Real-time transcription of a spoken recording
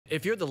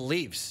if you're the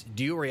Leafs,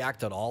 do you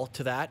react at all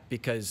to that?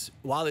 Because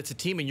while it's a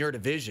team in your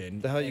division,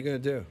 what the hell are you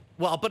going to do?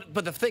 Well,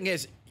 but the thing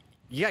is,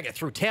 you got to get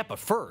through Tampa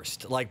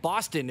first. Like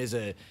Boston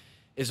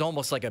is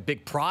almost like a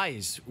big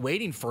prize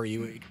waiting for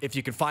you if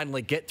you can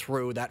finally get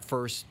through that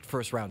first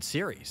round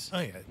series. Oh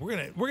yeah,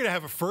 we're gonna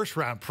have a first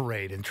round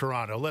parade in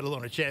Toronto, let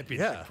alone a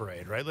championship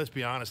parade, right? Let's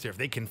be honest here. If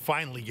they can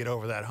finally get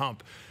over that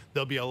hump,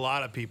 there'll be a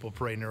lot of people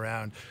parading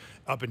around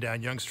up and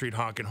down Yonge Street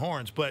honking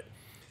horns. But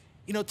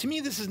you know, to me,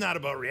 this is not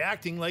about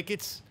reacting. Like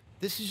this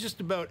is just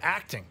about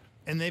acting,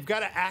 and they've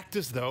got to act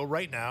as though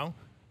right now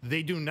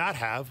they do not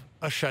have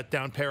a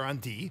shutdown pair on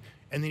D,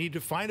 and they need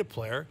to find a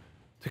player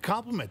to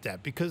complement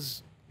that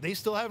because they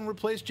still haven't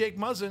replaced Jake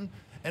Muzzin.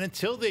 And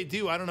until they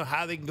do, I don't know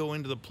how they can go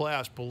into the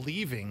playoffs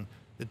believing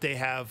that they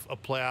have a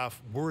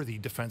playoff-worthy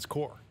defense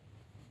core.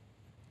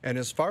 And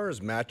as far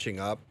as matching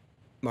up,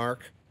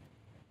 Mark,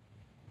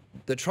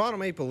 the Toronto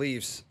Maple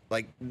Leafs,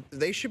 like,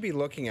 they should be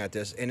looking at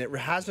this, and it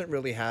hasn't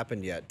really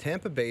happened yet.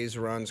 Tampa Bay's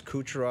runs,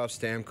 Kucherov,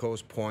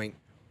 Stamkos, Point,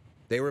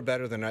 they were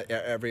better than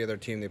every other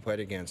team they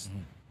played against. Mm-hmm.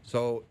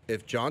 So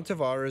if John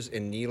Tavares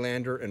and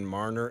Nylander and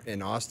Marner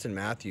and Austin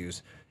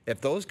Matthews, if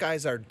those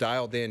guys are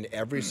dialed in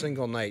every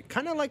single night,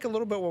 kind of like a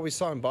little bit what we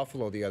saw in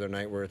Buffalo the other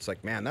night, where it's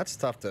like, man, that's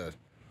tough to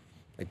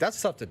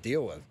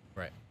deal with.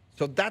 Right.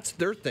 So that's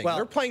their thing. Well,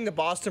 they're playing the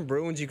Boston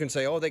Bruins. You can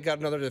say, oh, they got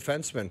another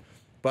defenseman,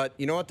 but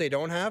you know what they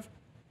don't have?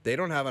 They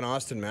don't have an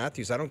Austin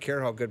Matthews. I don't care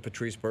how good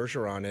Patrice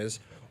Bergeron is,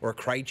 or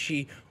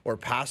Krejci, or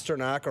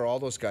Pasternak, or all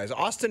those guys.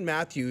 Austin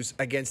Matthews,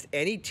 against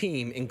any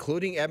team,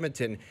 including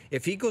Edmonton,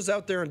 if he goes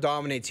out there and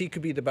dominates, he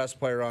could be the best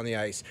player on the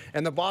ice.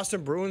 And the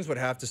Boston Bruins would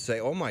have to say,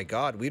 oh, my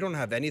God, we don't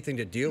have anything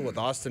to deal with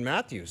Austin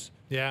Matthews.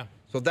 Yeah.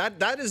 So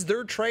that is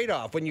their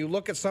trade-off. When you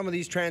look at some of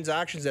these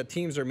transactions that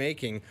teams are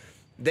making,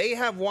 they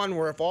have one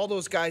where if all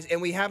those guys, and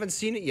we haven't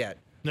seen it yet.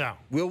 No.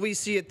 Will we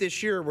see it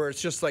this year where it's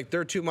just like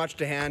they're too much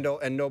to handle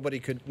and nobody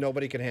could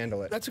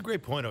handle it? That's a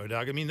great point,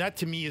 Doug. I mean, that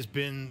to me has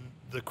been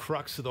the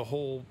crux of the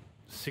whole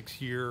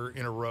 6-year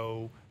in a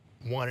row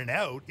one and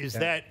out is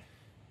that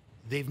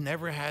they've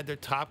never had their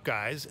top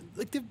guys.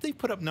 Like they've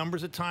put up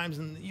numbers at times,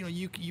 and you know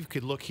you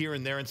could look here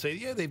and there and say,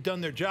 yeah, they've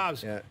done their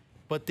jobs. Yeah.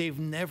 But they've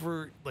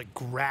never like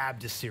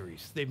grabbed a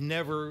series. They've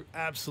never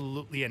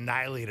absolutely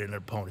annihilated an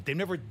opponent. They've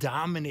never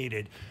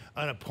dominated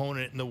an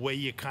opponent in the way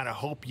you kind of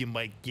hope you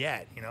might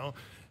get, you know?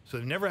 So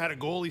they've never had a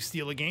goalie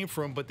steal a game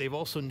from them, but they've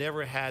also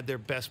never had their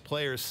best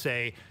players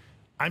say,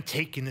 I'm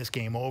taking this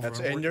game over.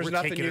 And there's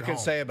nothing you can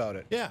say about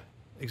it. Yeah,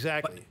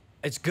 exactly. But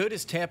as good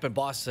as Tampa and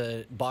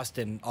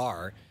Boston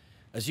are,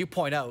 as you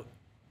point out,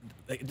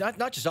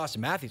 not just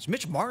Austin Matthews,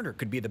 Mitch Marner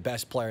could be the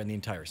best player in the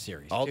entire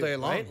series. All day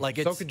long. Right? Like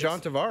so could John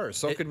Tavares.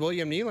 So could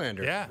William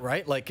Nylander. Yeah.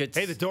 Right? Like it's...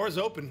 Hey, the door's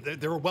open.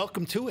 They're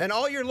welcome to it. And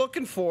all you're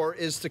looking for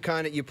is to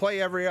kind of, you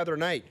play every other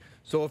night.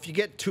 So if you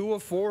get 2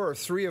 of 4 or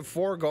 3 of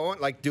 4 going,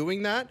 like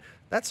doing that,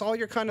 that's all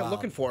you're kind of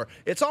looking for.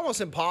 It's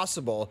almost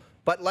impossible.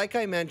 But like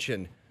I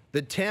mentioned,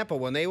 the Tampa,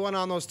 when they went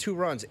on those 2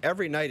 runs,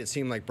 every night it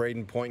seemed like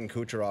Braden Point and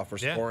Kucherov were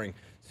scoring.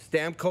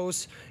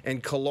 Stamkos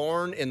and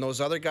Killorn and those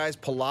other guys,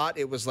 Palat,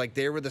 it was like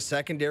they were the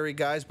secondary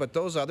guys. But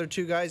those other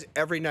 2 guys,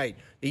 every night,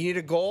 you need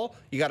a goal,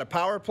 you got a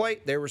power play,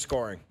 they were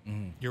scoring.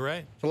 You're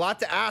right. It's a lot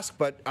to ask,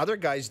 but other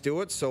guys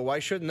do it, so why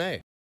shouldn't they?